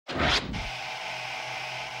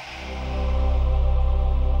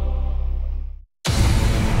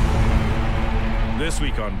This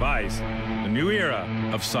week on Vice, the new era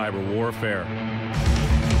of cyber warfare.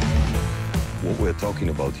 What we're talking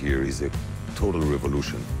about here is a total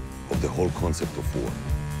revolution of the whole concept of war.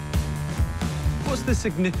 What's the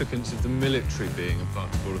significance of the military being a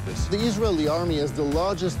part of all of this? The Israeli army is the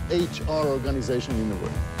largest HR organization in the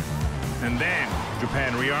world. And then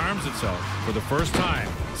Japan rearms itself for the first time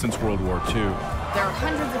since World War II. There are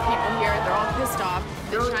hundreds of people here. They're all pissed off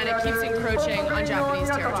that China keeps encroaching on Japanese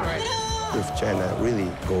territory. If China really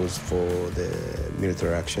goes for the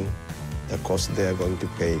military action, the cost they're going to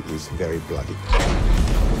pay is very bloody.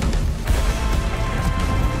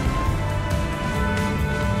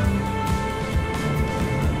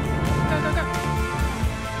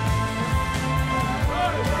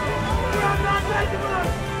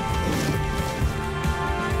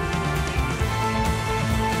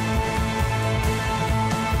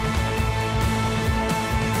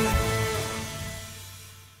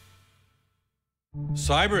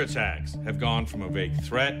 Cyber attacks have gone from a vague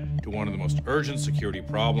threat to one of the most urgent security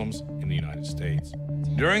problems in the United States.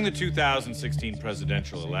 During the 2016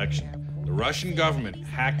 presidential election, the Russian government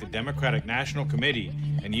hacked the Democratic National Committee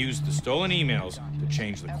and used the stolen emails to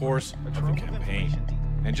change the course of the campaign.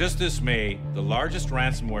 And just this May, the largest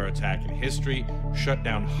ransomware attack in history shut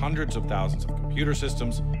down hundreds of thousands of computer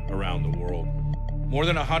systems around the world. More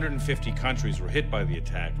than 150 countries were hit by the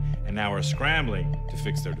attack and now are scrambling to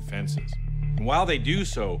fix their defenses. And while they do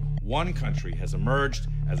so, one country has emerged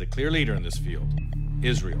as a clear leader in this field: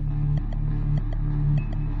 Israel.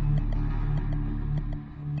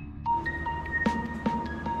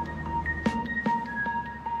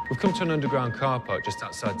 We've come to an underground car park just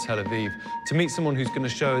outside Tel Aviv to meet someone who's going to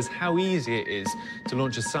show us how easy it is to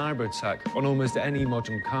launch a cyber attack on almost any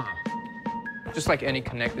modern car. Just like any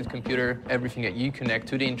connected computer, everything that you connect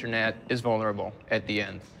to the internet is vulnerable at the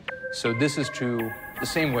end. So this is true the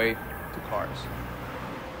same way to cars.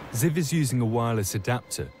 Ziv is using a wireless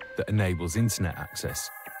adapter that enables internet access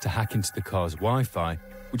to hack into the car's Wi-Fi,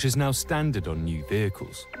 which is now standard on new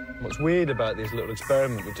vehicles. What's weird about this little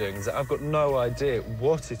experiment we're doing is that I've got no idea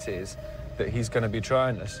what it is that he's going to be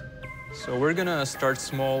trying us. So we're going to start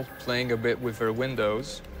small, playing a bit with our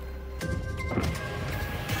windows.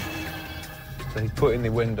 So he's putting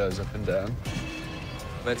the windows up and down.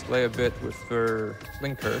 Let's play a bit with our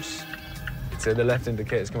blinkers. So the left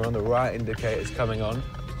indicator's coming on, the right indicator's coming on.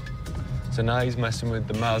 So now he's messing with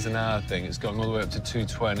the miles an hour thing. It's going all the way up to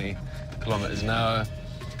 220 kilometers an hour.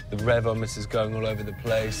 The revometer's going all over the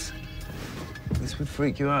place. This would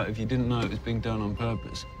freak you out if you didn't know it was being done on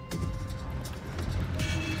purpose.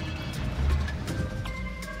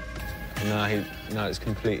 And now it's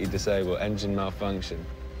completely disabled, engine malfunction.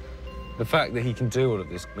 The fact that he can do all of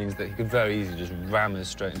this means that he could very easily just ram us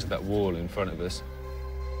straight into that wall in front of us.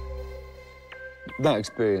 That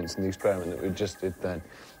experience and the experiment that we just did then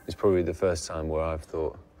is probably the first time where I've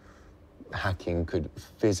thought hacking could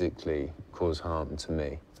physically cause harm to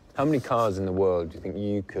me. How many cars in the world do you think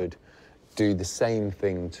you could do the same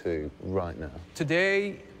thing to right now?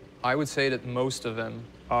 Today, I would say that most of them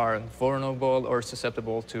are vulnerable or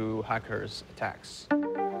susceptible to hackers' attacks.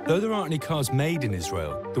 Though there aren't any cars made in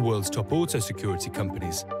Israel, the world's top auto security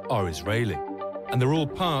companies are Israeli. And they're all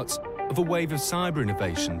part of a wave of cyber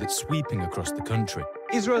innovation that's sweeping across the country.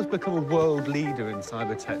 Israel's become a world leader in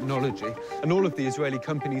cyber technology, and all of the Israeli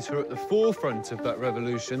companies who are at the forefront of that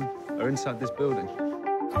revolution are inside this building.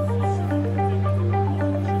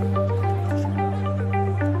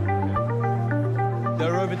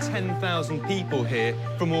 There are over 10,000 people here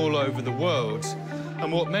from all over the world,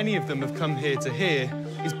 and what many of them have come here to hear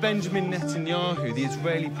is Benjamin Netanyahu, the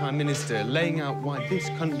Israeli Prime Minister, laying out why this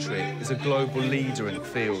country is a global leader in the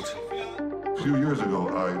field. A few years ago,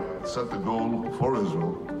 I set the goal for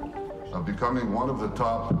Israel of becoming one of the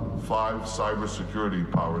top 5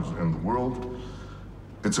 cybersecurity powers in the world.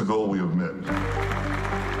 It's a goal we have met.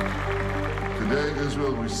 Today,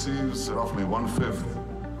 Israel receives roughly 1/5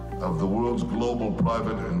 of the world's global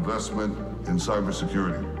private investment in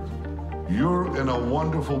cybersecurity. You're in a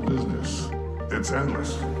wonderful business. It's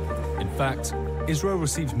endless. In fact, Israel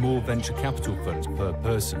receives more venture capital funds per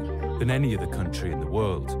person than any other country in the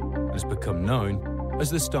world, and has become known as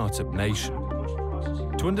the startup nation.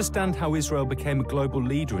 To understand how Israel became a global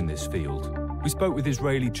leader in this field, we spoke with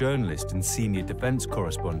Israeli journalist and senior defense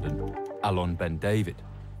correspondent Alon Ben David.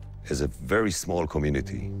 As a very small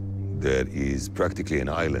community that is practically an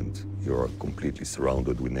island, you're completely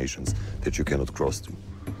surrounded with nations that you cannot cross to.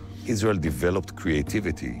 Israel developed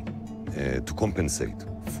creativity to compensate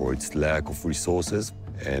for its lack of resources,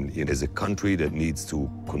 and it is a country that needs to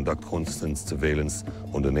conduct constant surveillance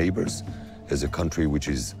on the neighbors, as a country which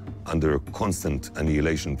is under constant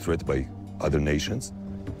annihilation threat by other nations.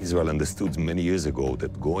 Israel understood many years ago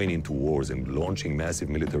that going into wars and launching massive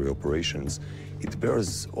military operations, it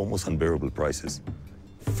bears almost unbearable prices.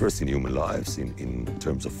 First in human lives, in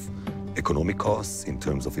terms of economic costs, in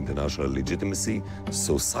terms of international legitimacy.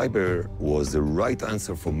 So cyber was the right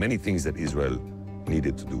answer for many things that Israel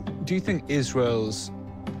needed to do. Do you think Israel's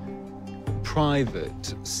private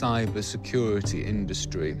cyber security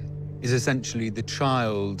industry is essentially the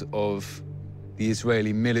child of the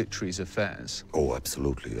Israeli military's affairs? Oh,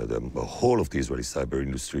 absolutely. The whole of the Israeli cyber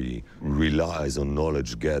industry relies on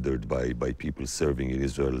knowledge gathered by people serving in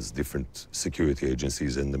Israel's different security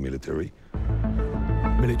agencies and the military.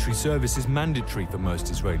 Military service is mandatory for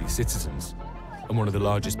most Israeli citizens, and one of the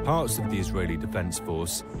largest parts of the Israeli Defense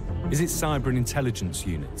Force is its cyber and intelligence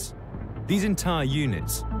units. These entire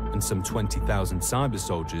units, and some 20,000 cyber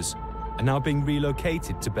soldiers, are now being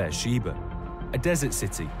relocated to Beersheba, a desert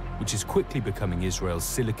city which is quickly becoming Israel's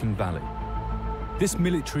Silicon Valley. This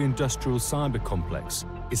military-industrial cyber complex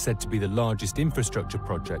is said to be the largest infrastructure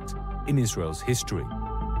project in Israel's history.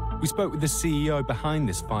 We spoke with the CEO behind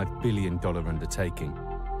this $5 billion undertaking,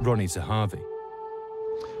 Ronnie Zahavi.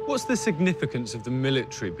 What's the significance of the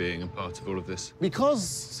military being a part of all of this?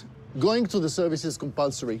 Because going to the service is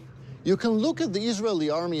compulsory, you can look at the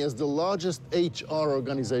Israeli army as the largest HR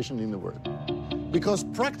organization in the world. Because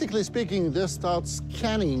practically speaking, they start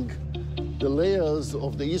scanning the layers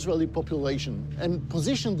of the Israeli population and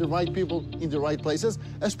position the right people in the right places,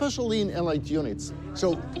 especially in elite units.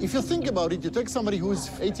 So if you think about it, you take somebody who is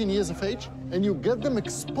 18 years of age and you get them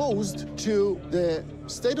exposed to the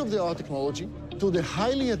state-of-the-art technology, to the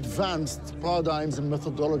highly advanced paradigms and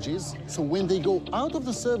methodologies. So when they go out of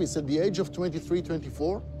the service at the age of 23,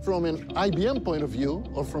 24, from an IBM point of view,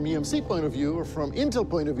 or from EMC point of view, or from Intel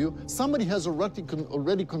point of view, somebody has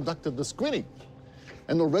already conducted the screening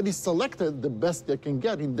and already selected the best they can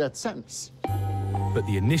get in that sense. But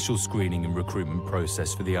the initial screening and recruitment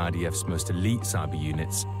process for the IDF's most elite cyber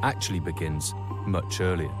units actually begins much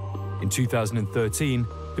earlier. In 2013,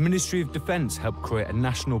 the Ministry of Defense helped create a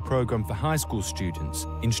national program for high school students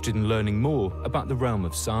interested in learning more about the realm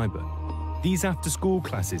of cyber. These after-school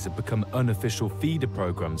classes have become unofficial feeder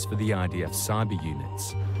programs for the IDF cyber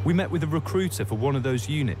units. We met with a recruiter for one of those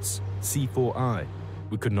units, C4I.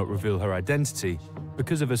 We could not reveal her identity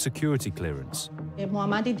because of a security clearance.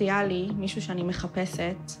 מועמד אידיאלי, מישהו שאני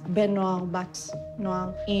מחפשת, בן נוער, בת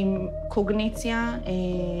נוער, עם קוגניציה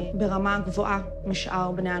ברמה גבוהה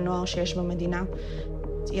משאר בני הנוער שיש במדינה.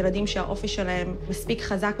 ילדים שהאופי שלהם מספיק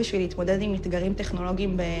חזק בשביל להתמודד עם אתגרים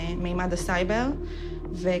טכנולוגיים במימד הסייבר,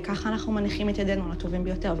 וככה אנחנו מניחים את ידינו לטובים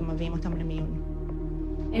ביותר ומביאים אותם למיון.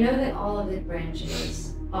 I know that all of the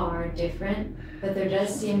branches are different, but there does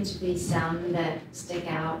seem to be some that stick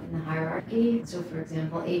out in the hierarchy. So, for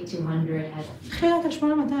example, 8200 has...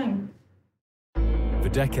 For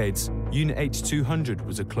decades, Unit 8200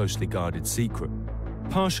 was a closely guarded secret,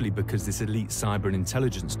 partially because this elite cyber and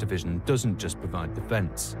intelligence division doesn't just provide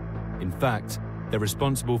defense. In fact, they're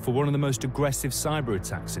responsible for one of the most aggressive cyber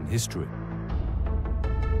attacks in history.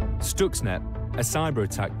 Stuxnet, a cyber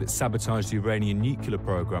attack that sabotaged the Iranian nuclear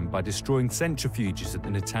program by destroying centrifuges at the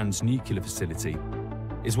Natanz nuclear facility,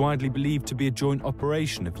 is widely believed to be a joint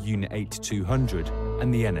operation of Unit 8200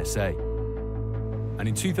 and the NSA. And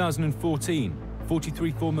in 2014,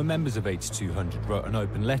 43 former members of 8200 wrote an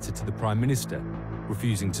open letter to the Prime Minister,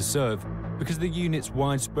 refusing to serve because of the unit's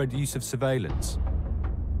widespread use of surveillance.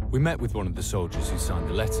 We met with one of the soldiers who signed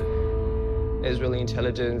the letter. Israeli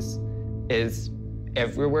intelligence is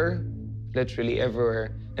everywhere, literally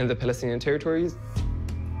everywhere in the Palestinian territories.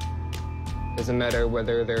 Doesn't matter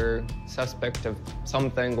whether they're suspect of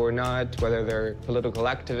something or not, whether they're political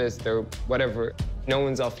activists or whatever, no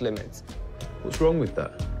one's off limits. What's wrong with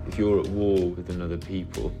that? If you're at war with another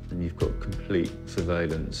people and you've got complete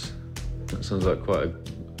surveillance, that sounds like quite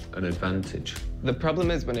an advantage. The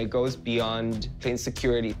problem is when it goes beyond plain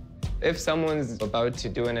security. If someone's about to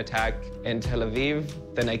do an attack in Tel Aviv,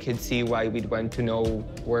 then I could see why we'd want to know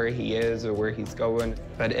where he is or where he's going.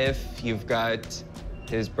 But if you've got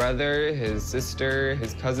his brother, his sister,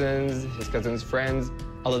 his cousin's friends,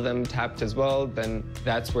 all of them tapped as well, then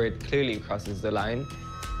that's where it clearly crosses the line.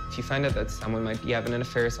 If you find out that someone might be having an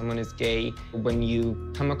affair, someone is gay, when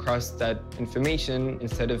you come across that information,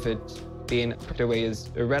 instead of it being put away as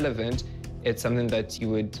irrelevant, it's something that you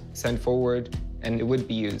would send forward and it would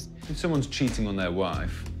be used. If someone's cheating on their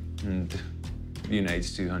wife and Unit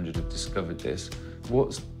 8200 have discovered this,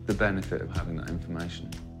 what's the benefit of having that information?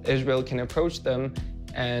 Israel can approach them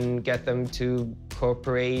and get them to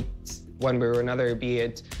cooperate one way or another, be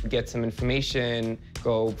it get some information,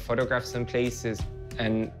 go photograph some places,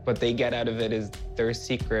 and what they get out of it is their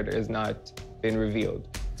secret is not been revealed.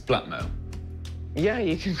 It's blackmail. Yeah,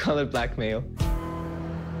 you can call it blackmail.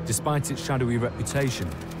 Despite its shadowy reputation,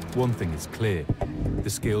 one thing is clear. The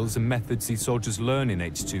skills and methods these soldiers learn in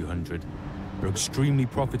H200 are extremely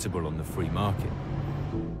profitable on the free market.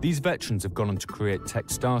 These veterans have gone on to create tech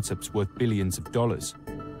startups worth billions of dollars,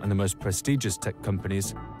 and the most prestigious tech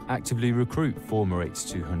companies actively recruit former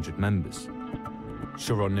H200 members.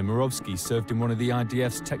 Sharon Nemirovsky served in one of the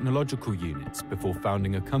IDF's technological units before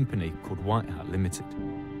founding a company called White Hat Limited.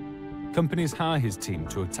 Companies hire his team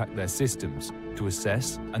to attack their systems, to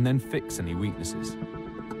assess and then fix any weaknesses.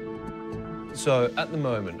 So, at the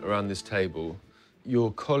moment, around this table,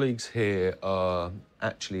 your colleagues here are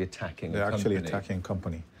actually attacking a company. They're actually attacking a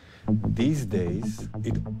company. These days,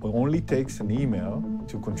 it only takes an email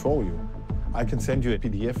to control you. I can send you a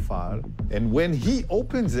PDF file, and when he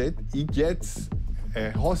opens it, he gets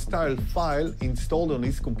a hostile file installed on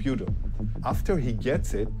his computer. After he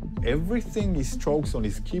gets it, everything he strokes on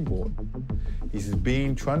his keyboard is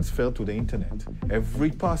being transferred to the internet. Every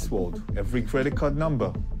password, every credit card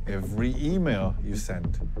number, every email you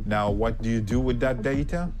send. Now, what do you do with that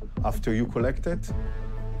data after you collect it?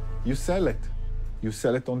 You sell it. You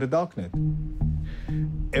sell it on the darknet.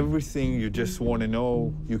 Everything you just want to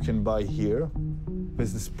know, you can buy here.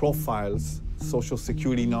 Business profiles, social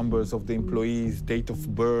security numbers of the employees, date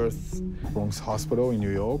of birth. Bronx Hospital in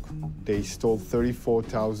New York, they stole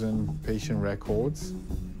 34,000 patient records.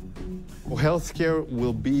 Healthcare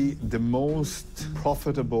will be the most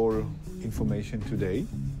profitable information today.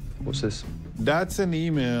 What's this? That's an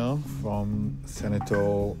email from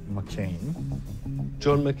Senator McCain.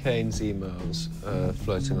 John McCain's emails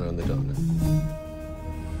floating around the darknet.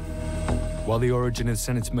 While the origin of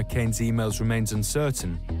Senator McCain's emails remains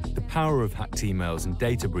uncertain, the power of hacked emails and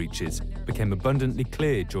data breaches became abundantly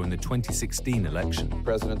clear during the 2016 election.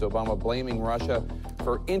 President Obama blaming Russia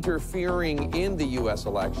for interfering in the U.S.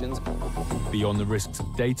 elections. Beyond the risks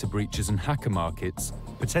of data breaches and hacker markets,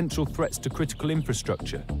 potential threats to critical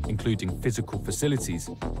infrastructure, including physical facilities,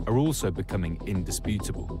 are also becoming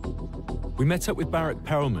indisputable. We met up with Barak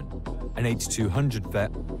Perelman, an H200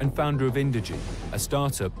 vet and founder of Indergy, a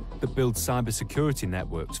startup that builds cybersecurity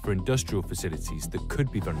networks for industrial facilities that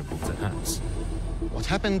could be vulnerable to hacks. What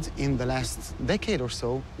happened in the last decade or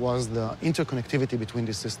so was the interconnectivity between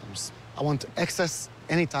these systems. I want access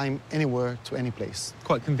anytime, anywhere, to any place.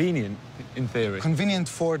 Quite convenient, in theory. Convenient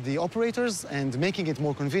for the operators and making it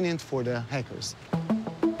more convenient for the hackers.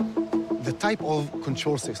 The type of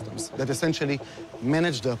control systems that essentially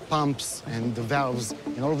manage the pumps and the valves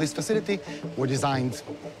in all of this facility were designed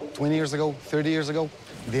 20 years ago, 30 years ago.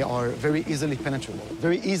 They are very easily penetrable,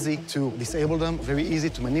 very easy to disable them, very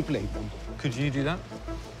easy to manipulate them. Could you do that?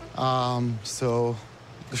 So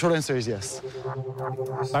the short answer is yes.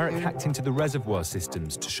 Barak hacked into the reservoir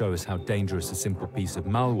systems to show us how dangerous a simple piece of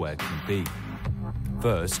malware can be.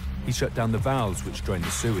 First, he shut down the valves which drain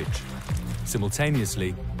the sewage.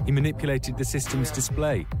 Simultaneously, he manipulated the system's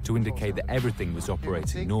display to indicate that everything was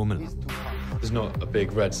operating normally. There's not a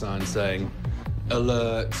big red sign saying,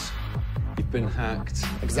 alert, you've been hacked.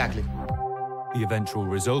 Exactly. The eventual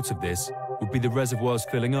result of this would be the reservoirs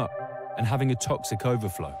filling up and having a toxic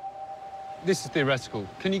overflow. This is theoretical.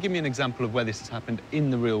 Can you give me an example of where this has happened in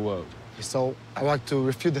the real world? So I want to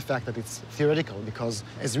refute the fact that it's theoretical, because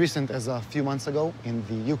as recent as a few months ago, in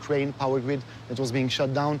the Ukraine power grid that was being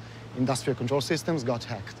shut down, industrial control systems got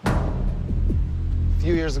hacked. A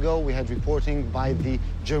few years ago, we had reporting by the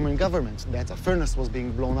German government that a furnace was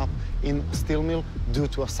being blown up in a steel mill due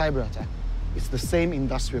to a cyber attack. It's the same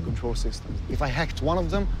industrial control system. If I hacked one of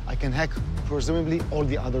them, I can hack presumably all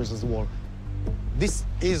the others as well. This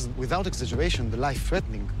is, without exaggeration, the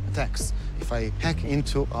life-threatening attacks. If I hack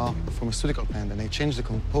into a pharmaceutical plant and I change the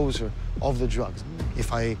composure of the drugs,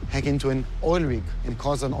 if I hack into an oil rig and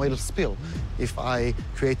cause an oil spill, if I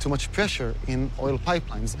create too much pressure in oil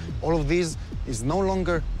pipelines, all of these is no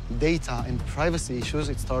longer data and privacy issues.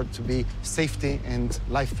 It starts to be safety and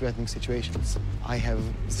life-threatening situations. I have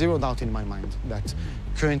zero doubt in my mind that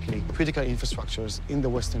currently critical infrastructures in the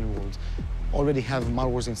Western world already have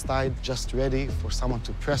malwares inside, just ready for someone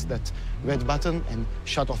to press that red button and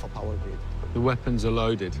shut off a power grid. The weapons are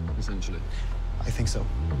loaded, essentially. I think so.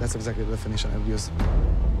 That's exactly the definition I would use.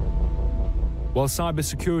 While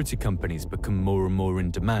cybersecurity companies become more and more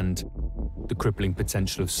in demand, the crippling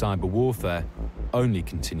potential of cyber warfare only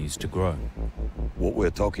continues to grow. What we're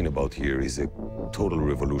talking about here is a total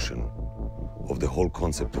revolution of the whole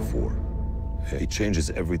concept of war. It changes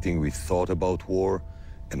everything we thought about war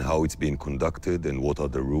and how it's being conducted and what are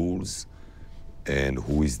the rules and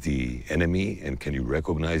who is the enemy and can you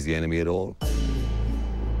recognize the enemy at all.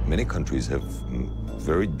 Many countries have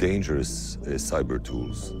very dangerous cyber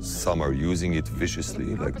tools. Some are using it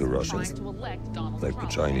viciously, like the Russians, like the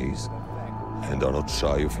Chinese, and are not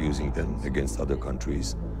shy of using them against other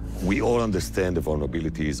countries. We all understand the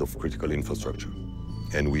vulnerabilities of critical infrastructure,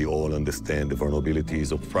 and we all understand the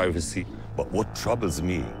vulnerabilities of privacy. But what troubles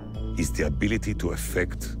me is the ability to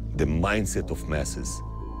affect the mindset of masses,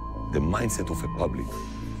 the mindset of a public.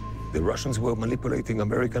 The Russians were manipulating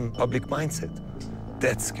American public mindset.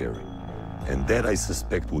 That's scary. And that, I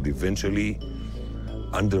suspect, would eventually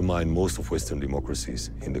undermine most of Western democracies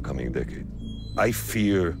in the coming decade. I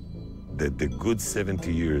fear that the good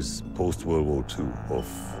 70 years post-World War II of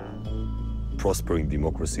prospering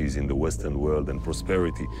democracies in the Western world and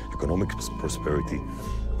prosperity, economic prosperity,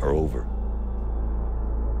 are over.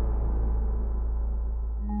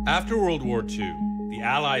 After World War II, the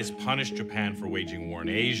Allies punished Japan for waging war in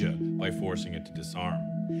Asia by forcing it to disarm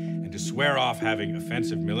and to swear off having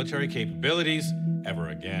offensive military capabilities ever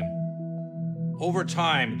again. Over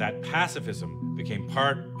time, that pacifism became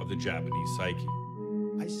part of the Japanese psyche.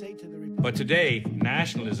 But today,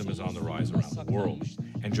 nationalism is on the rise around the world,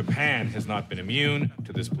 and Japan has not been immune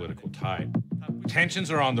to this political tide. Tensions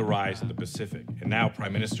are on the rise in the Pacific, and now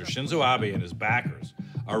Prime Minister Shinzo Abe and his backers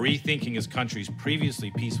are rethinking his country's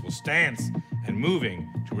previously peaceful stance and moving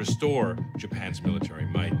to restore Japan's military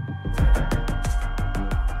might.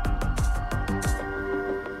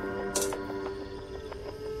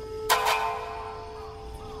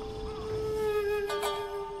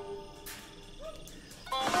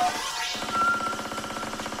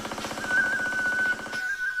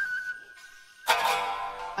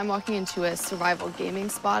 I'm walking into a survival gaming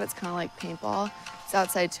spot. It's kind of like paintball. It's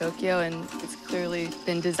outside Tokyo, and it's clearly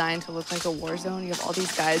been designed to look like a war zone. You have all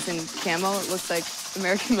these guys in camo. It looks like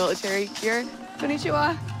American military gear.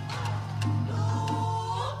 Konnichiwa.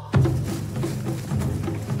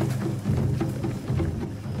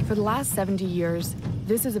 For the last 70 years,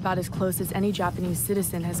 this is about as close as any Japanese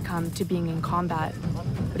citizen has come to being in combat.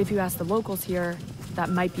 But if you ask the locals here, that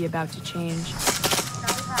might be about to change.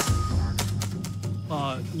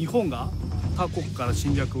 日本が他国から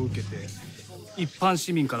侵略を受けて一般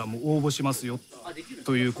市民からも応募しますよ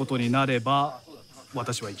ということになれば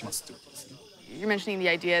私は行きますということですね。You're mentioning the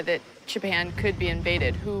idea that Japan could be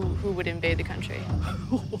invaded. Who would invade the country?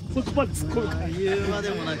 そこまで突っ込むか言うまで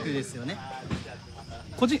もなくですよね。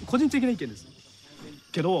個人的な意見です。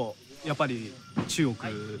けどやっぱり中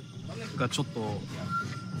国がちょっと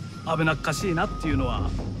危なっかしいなっていうのは。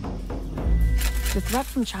The threat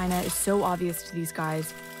from China is so obvious to these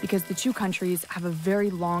guys because the two countries have a very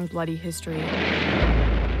long, bloody history.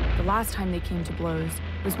 The last time they came to blows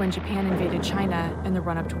was when Japan invaded China in the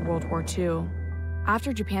run-up to World War II.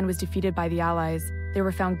 After Japan was defeated by the Allies, they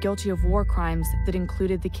were found guilty of war crimes that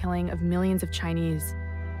included the killing of millions of Chinese.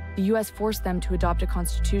 The US forced them to adopt a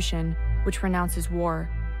constitution which renounces war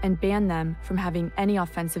and banned them from having any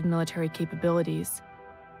offensive military capabilities.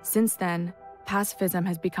 Since then, pacifism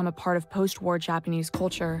has become a part of post-war Japanese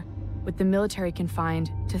culture, with the military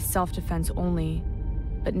confined to self-defense only.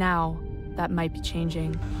 But now, that might be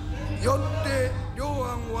changing.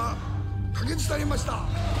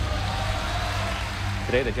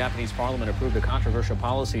 Today, the Japanese parliament approved a controversial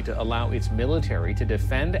policy to allow its military to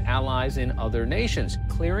defend allies in other nations,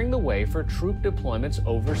 clearing the way for troop deployments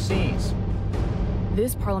overseas.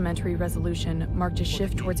 This parliamentary resolution marked a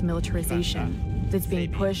shift towards militarization that's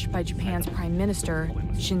being pushed by Japan's Prime Minister,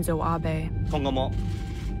 Shinzo Abe. 今後も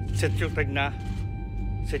積極的な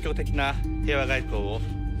平和外交を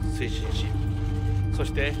推進し、そ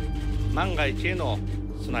して万が一への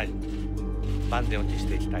備えに万全を期し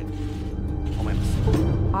ていきたいと思います。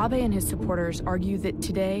Abe and his supporters argue that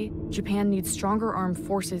today, Japan needs stronger armed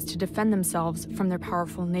forces to defend themselves from their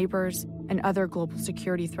powerful neighbors and other global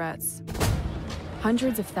security threats.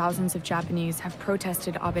 Hundreds of thousands of Japanese have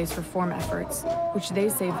protested Abe's reform efforts, which they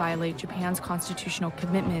say violate Japan's constitutional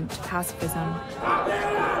commitment to pacifism.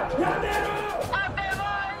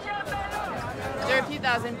 There are a few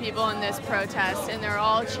thousand people in this protest, and they're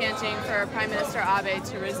all chanting for Prime Minister Abe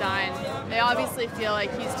to resign. They obviously feel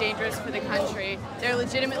like he's dangerous for the country. They're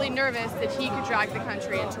legitimately nervous that he could drag the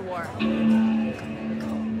country into war.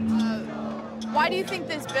 Why do you think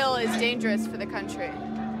this bill is dangerous for the country?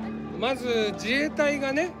 まず自衛隊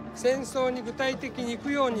がね、戦争に具体的に行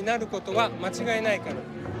くようになることは間違いないから。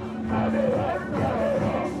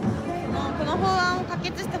この法案を可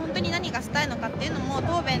決して本当に何がしたいのかっていうのも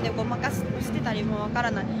答弁でごまかしてたりもわから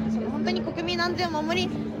ない。本当に国民の安全を守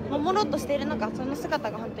ろうとしているのか、その姿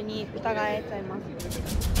が本当に疑えちゃいます。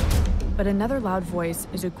But another loud voice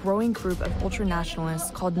is a growing group of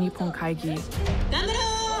ultranationalists called Nippon Kaigi,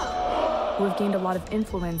 who have gained a lot of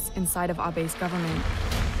influence inside of Abe's government.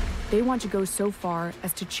 They want to go so far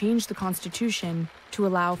as to change the constitution to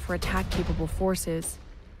allow for attack-capable forces.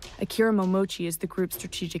 Akira Momochi is the group's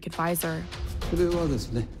strategic advisor. これはで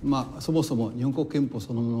すね、そもそも日本国憲法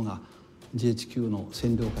そのものが GHQ の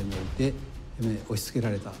占領下において押し付け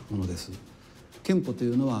られたものです。憲法とい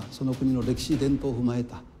うのはその国の歴史伝統を踏まえ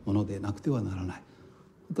たものでなくてはならない。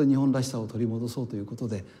本当に日本らしさを取り戻そうということ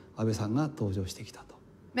で安倍さんが登場してきたと。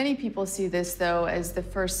Many people see this, though, as the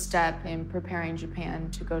first step in preparing Japan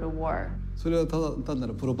to go to war. それは単な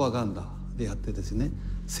るプロパガンダであってですね、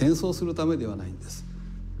戦争するためではないんです。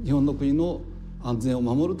日本の国の安全を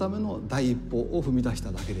守るための第一歩を踏み出し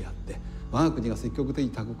ただけであって、我が国が積極的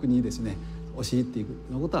に他国にですね、押し入っていくよ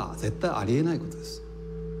うなことは絶対ありえないことです。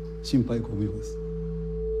心配ご無用です。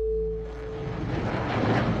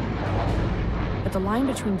But the line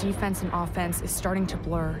between defense and offense is starting to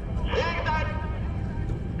blur.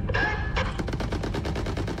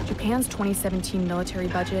 Japan's 2017 military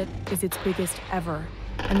budget is its biggest ever,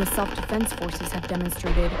 and the self-defense forces have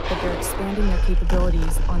demonstrated that they're expanding their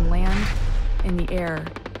capabilities on land, in the air,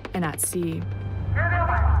 and at sea.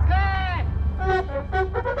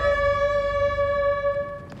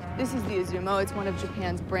 This is the Izumo. It's one of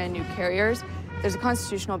Japan's brand new carriers. There's a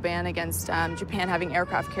constitutional ban against Japan having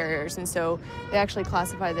aircraft carriers, and so they actually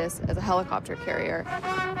classify this as a helicopter carrier.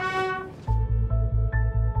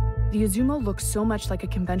 The Izumo looks so much like a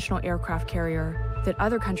conventional aircraft carrier that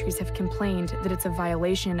other countries have complained that it's a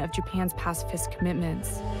violation of Japan's pacifist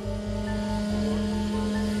commitments.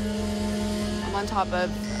 I'm on top of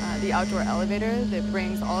the outdoor elevator that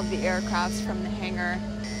brings all of the aircrafts from the hangar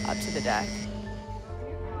up to the deck.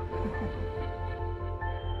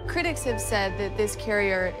 Critics have said that this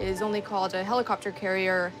carrier is only called a helicopter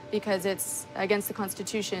carrier because it's against the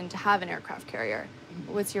Constitution to have an aircraft carrier.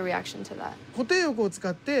 What's your reaction to that? 固定翼を使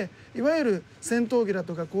っていわゆる戦闘機だ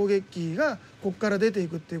とか攻撃機がここから出てい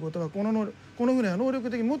くっていうことはこの船は能力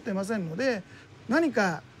的に持ってませんので、何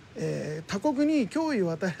か、他国に脅威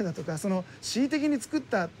を与えるだとかその恣意的に作っ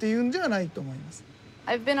たっていうんじゃないと思います。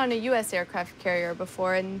I've been on a U.S. aircraft carrier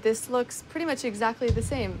before, and this looks pretty much exactly the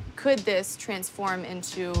same. Could this transform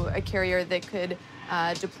into a carrier that could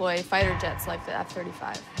deploy fighter jets like the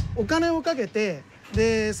F-35? お金をかけて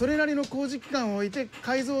でそれなりの工事期間を置いて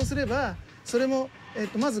改造すれば、それも、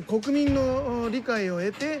まず国民の理解を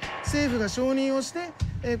得て政府が承認をし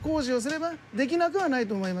て、工事をすればできなくはない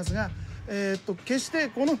と思いますが、決して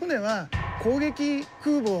この船は攻撃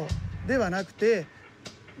空母ではなくて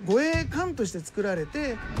護衛艦として作られ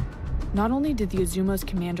て。Not only did the Izumo's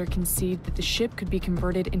commander concede that the ship could be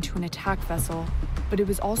converted into an attack vessel, but it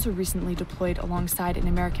was also recently deployed alongside an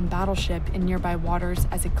American battleship in nearby waters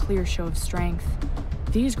as a clear show of strength.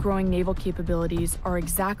 These growing naval capabilities are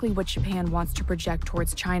exactly what Japan wants to project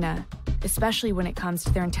towards China, especially when it comes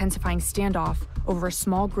to their intensifying standoff over a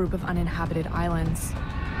small group of uninhabited islands.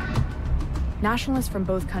 Nationalists from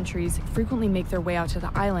both countries frequently make their way out to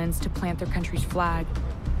the islands to plant their country's flag.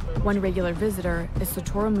 One regular visitor is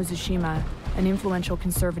Satoru Mizushima, an influential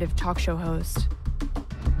conservative talk show host.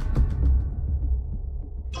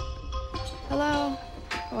 Hello,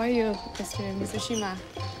 how are you, Mr. Mizushima?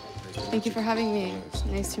 Thank you for having me.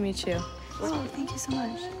 Nice to meet you. Oh, thank you so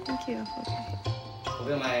much. Thank you.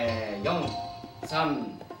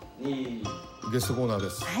 Okay. ゲストコーナーで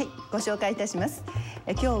す。はい、ご紹介いたします。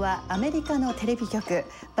今日はアメリカのテレビ局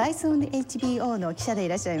バイソン HBO の記者でい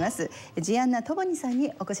らっしゃいますジアンナ・トボニさん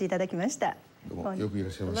にお越しいただきました。どうもよくいら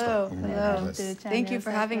っしゃいました。Hello, hello. Thank you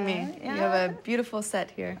for having me. You have a beautiful set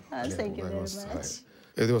here. Thank you very much.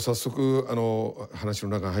 では早速話の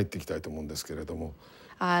中に入っていきたいと思うんですけれども。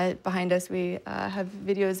Behind us, we have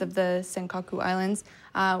videos of the Senkaku Islands.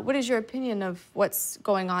 What is your opinion of what's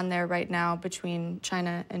going on there right now between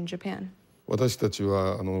China and Japan? 私たち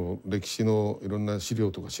は歴史のいろんな資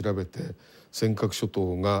料とか調べて尖閣諸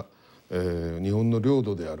島が、日本の領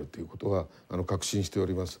土であるということは確信してお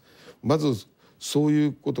ります。まずそうい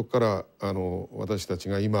うことから私たち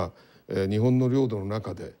が今、日本の領土の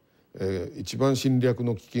中で、一番侵略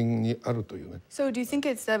の危険にあるというね。So do you think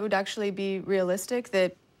that would actually be realistic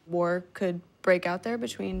that war could break out there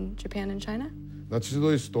between Japan and China? ナチス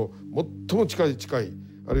ドイツと最も近い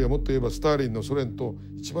あるいはもっと言えばスターリンのソ連と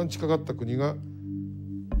一番近かった国が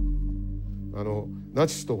ナ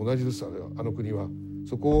チスと同じです。あの国は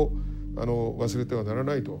そこを忘れてはなら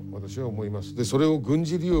ないと私は思います。でそれを軍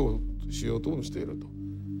事利用しようともしていると。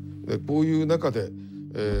でこういう中で、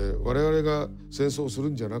我々が戦争をする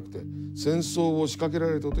んじゃなくて戦争を仕掛け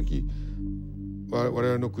られた時我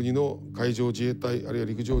々の国の海上自衛隊あるいは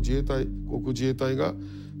陸上自衛隊航空自衛隊が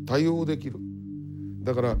対応できる。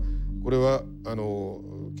だからこれは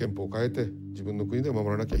憲法を変えて自分の国で守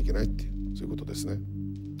らなきゃいけないっていうそういうことですね。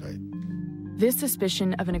はい。This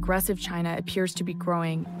suspicion of an aggressive China appears to be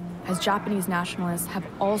growing as Japanese nationalists have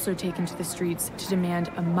also taken to the streets to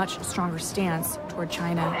demand a much stronger stance toward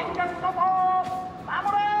China. I'm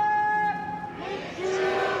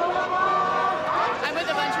with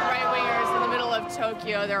a bunch of right-wingers in the middle of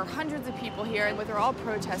Tokyo. There are hundreds of people here, and what they're all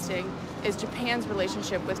protesting is Japan's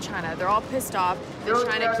relationship with China. They're all pissed off that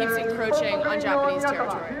China keeps encroaching on Japanese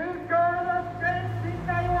territory.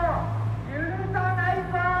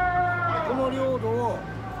 この領土を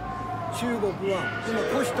中国は今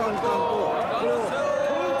虎視眈々とこれを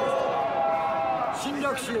侵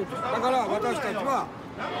略しようと。だから私たちは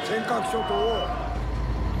尖閣諸島を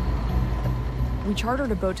We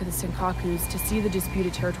chartered a boat to the Senkakus to see the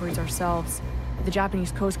disputed territories ourselves. The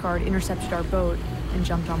Japanese Coast Guard intercepted our boat and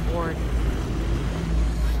jumped on board.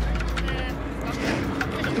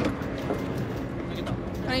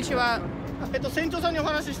 こんにちは。船長さんにお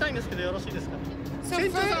話ししたいんですけどよろしいですか。 So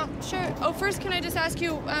sure. Oh, first, can I just ask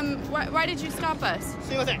you, why did you stop us?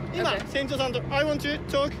 すみません。今、船長さんと I want to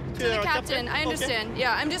talk to the captain. I understand.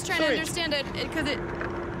 Yeah, I'm just trying to understand it because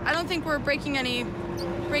I don't think we're breaking any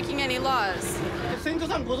laws. 船長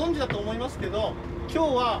さんご存知だと思いますけど、今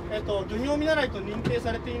日は漁業見習いと認定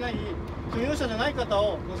されていない漁業者じゃない方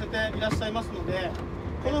を乗せていらっしゃいますので、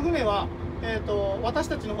この船は私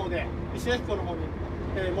たちの方で石垣港の方に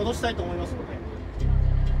戻したいと思いますので。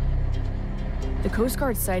 The Coast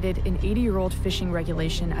Guard cited an 80-year-old fishing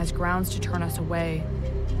regulation as grounds to turn us away.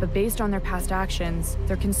 But based on their past actions,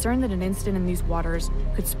 they're concerned that an incident in these waters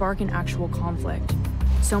could spark an actual conflict.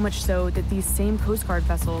 So much so that these same Coast Guard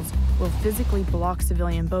vessels will physically block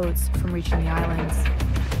civilian boats from reaching the islands.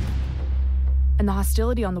 And the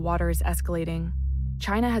hostility on the water is escalating.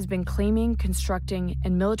 China has been claiming, constructing,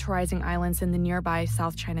 and militarizing islands in the nearby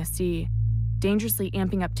South China Sea, dangerously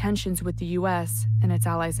amping up tensions with the US and its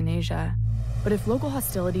allies in Asia. But if local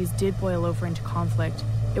hostilities did boil over into conflict,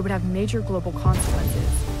 it would have major global consequences.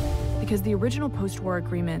 Because the original post-war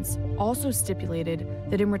agreements also stipulated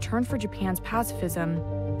that in return for Japan's pacifism,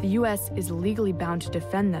 the US is legally bound to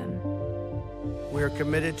defend them. We are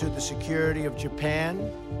committed to the security of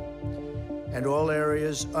Japan and all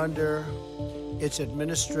areas under its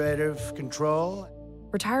administrative control.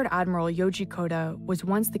 Retired Admiral Yoji Koda was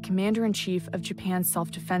once the commander-in-chief of Japan's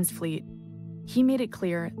self-defense fleet. He made it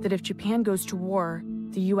clear that if Japan goes to war,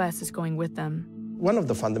 the US is going with them. One of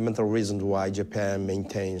the fundamental reasons why Japan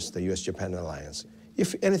maintains the US-Japan alliance,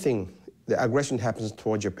 if anything, the aggression happens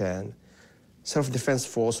toward Japan, self-defense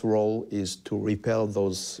force role is to repel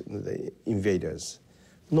the invaders.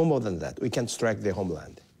 No more than that. We can't strike their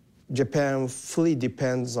homeland. Japan fully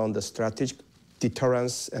depends on the strategic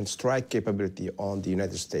deterrence and strike capability on the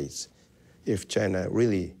United States. If China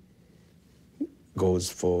really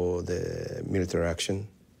goes for the military action,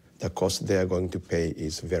 the cost they are going to pay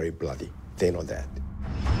is very bloody. They know that.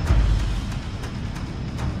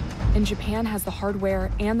 And Japan has the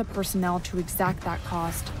hardware and the personnel to exact that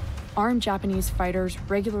cost. Armed Japanese fighters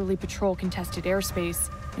regularly patrol contested airspace,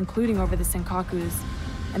 including over the Senkakus,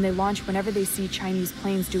 and they launch whenever they see Chinese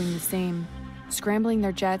planes doing the same, scrambling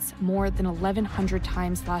their jets more than 1,100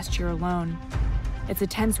 times last year alone. It's a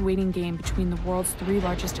tense waiting game between the world's three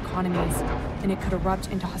largest economies, and it could erupt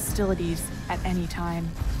into hostilities at any time.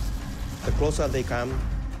 The closer they come,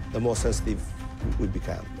 the more sensitive we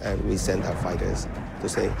become, and we send our fighters to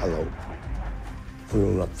say, hello, we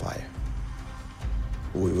will not fire.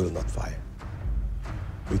 We will not fire.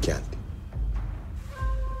 We can't,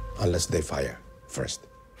 unless they fire first.